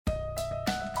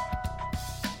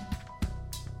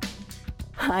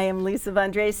I am Lisa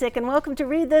Von Drasek, and welcome to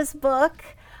Read This Book.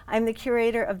 I'm the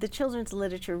curator of the Children's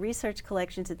Literature Research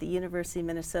Collections at the University of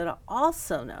Minnesota,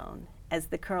 also known as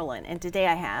the Curlin. And today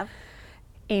I have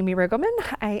Amy Riegelman.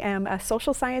 I am a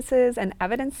social sciences and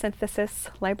evidence synthesis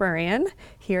librarian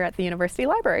here at the University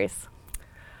Libraries.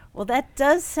 Well, that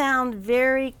does sound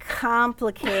very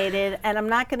complicated, and I'm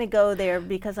not going to go there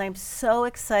because I'm so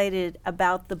excited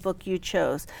about the book you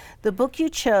chose. The book you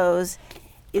chose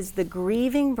is The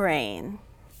Grieving Brain,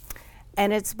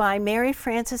 and it's by Mary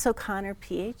Frances O'Connor,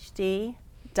 PhD,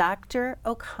 Dr.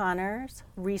 O'Connor's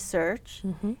research.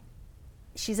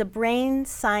 She's a brain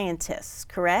scientist,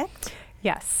 correct?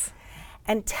 Yes.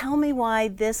 And tell me why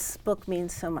this book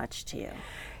means so much to you.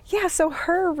 Yeah, so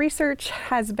her research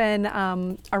has been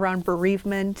around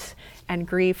bereavement and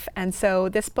grief, and so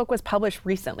this book was published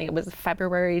recently. It was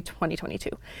February 2022.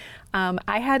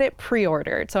 I had it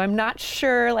pre-ordered, so I'm not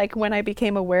sure when I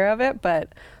became aware of it,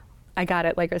 but I got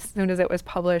it as soon as it was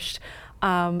published.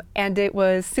 And it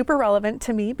was super relevant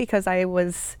to me because I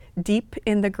was deep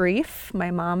in the grief. My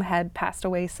mom had passed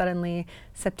away suddenly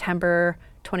September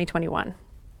 2021.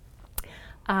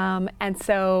 And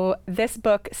so this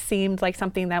book seemed like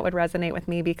something that would resonate with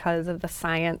me because of the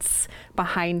science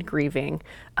behind grieving.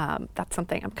 That's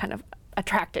something I'm kind of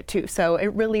attracted to. So it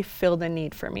really filled a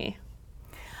need for me.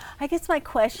 I guess my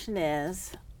question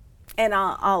is, and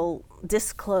I'll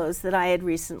disclose that I had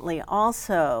recently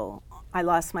I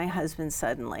lost my husband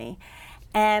suddenly,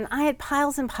 and I had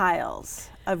piles and piles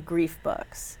of grief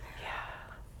books. Yeah.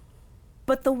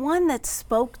 But the one that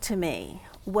spoke to me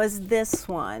was this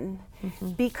one,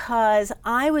 because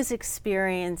I was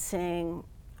experiencing,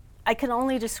 I can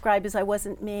only describe as I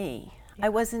wasn't me. I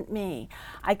wasn't me.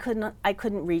 I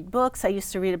couldn't read books. I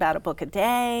used to read about a book a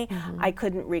day. I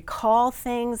couldn't recall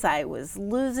things. I was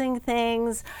losing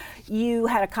things. You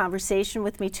had a conversation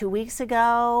with me 2 weeks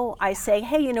ago. I say,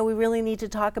 hey, we really need to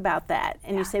talk about that.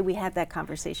 And you say, we had that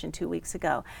conversation 2 weeks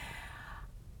ago.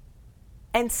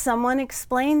 And someone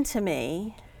explained to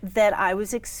me that I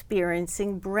was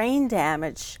experiencing brain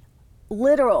damage,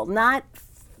 literal, not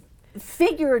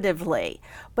figuratively.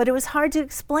 But it was hard to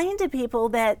explain to people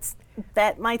that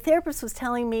my therapist was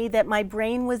telling me that my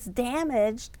brain was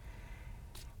damaged.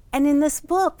 And in this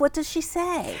book, what does she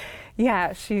say?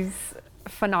 Yeah, she's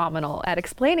phenomenal at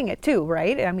explaining it too,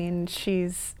 right? I mean,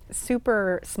 she's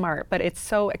super smart, but it's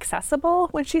so accessible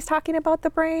when she's talking about the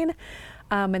brain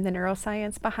and the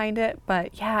neuroscience behind it.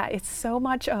 But yeah, it's so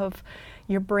much of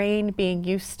your brain being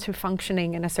used to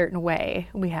functioning in a certain way.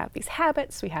 We have these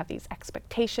habits, we have these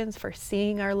expectations for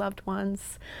seeing our loved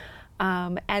ones.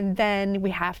 And then we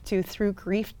have to, through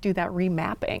grief, do that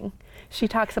remapping. She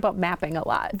talks about mapping a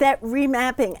lot. That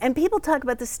remapping. And people talk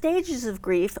about the stages of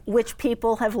grief, which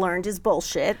people have learned is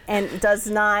bullshit and is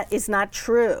not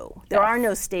true. There are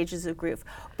no stages of grief.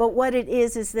 But what it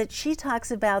is that she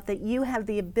talks about that you have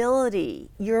the ability,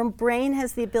 your brain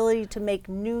has the ability to make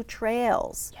new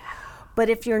trails. Yeah. But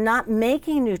if you're not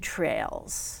making new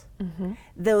trails,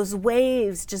 those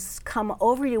waves just come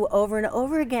over you over and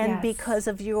over again because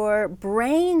of your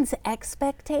brain's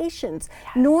expectations.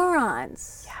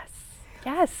 Neurons.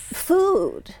 Yes.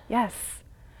 Food. Yes.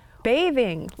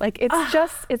 Bathing.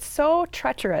 It's so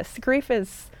treacherous. Grief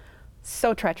is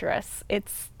so treacherous.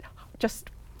 It's just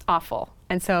awful.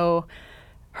 And so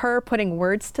her putting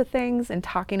words to things and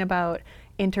talking about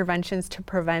interventions to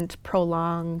prevent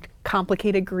prolonged,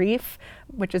 complicated grief,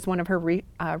 which is one of her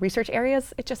research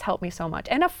areas, it just helped me so much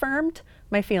and affirmed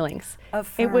my feelings.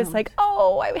 It was like,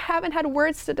 I haven't had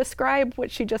words to describe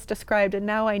what she just described, and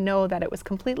now I know that it was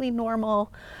completely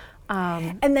normal.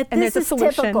 And that this is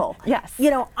typical. Yes.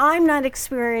 I'm not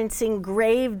experiencing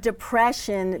grave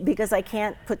depression because I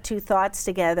can't put two thoughts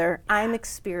together. I'm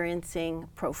experiencing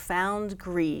profound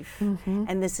grief.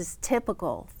 And this is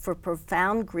typical for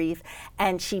profound grief.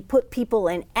 And she put people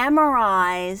in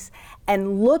MRIs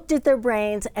and looked at their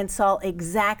brains and saw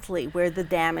exactly where the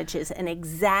damage is and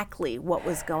exactly what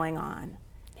was going on.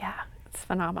 Yeah, it's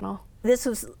phenomenal. This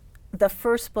was the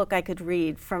first book I could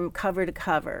read from cover to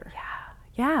cover.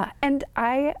 Yeah, and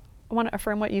I want to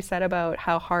affirm what you said about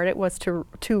how hard it was to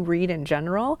read in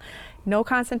general. No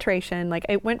concentration.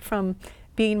 It went from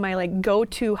being my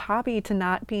go-to hobby to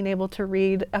not being able to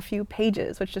read a few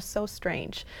pages, which is so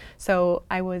strange. So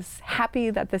I was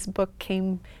happy that this book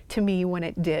came to me when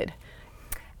it did.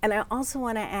 And I also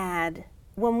want to add,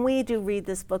 when we do read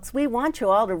these books, we want you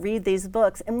all to read these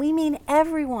books, and we mean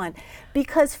everyone,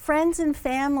 because friends and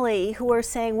family who are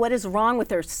saying, what is wrong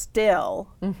with her still,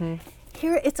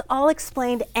 here it's all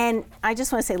explained, and I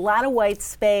just want to say, a lot of white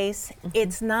space.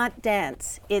 It's not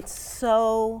dense. It's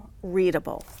so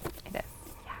readable. It is,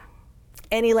 yeah.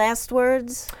 Any last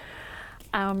words?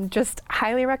 Just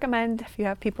highly recommend, if you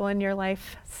have people in your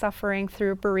life suffering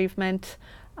through bereavement,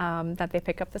 that they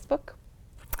pick up this book.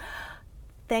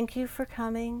 Thank you for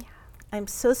coming. I'm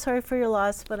so sorry for your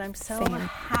loss, but I'm so Same.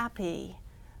 happy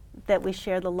that we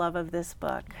share the love of this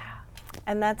book.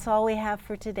 And that's all we have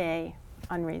for today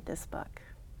on Read This Book.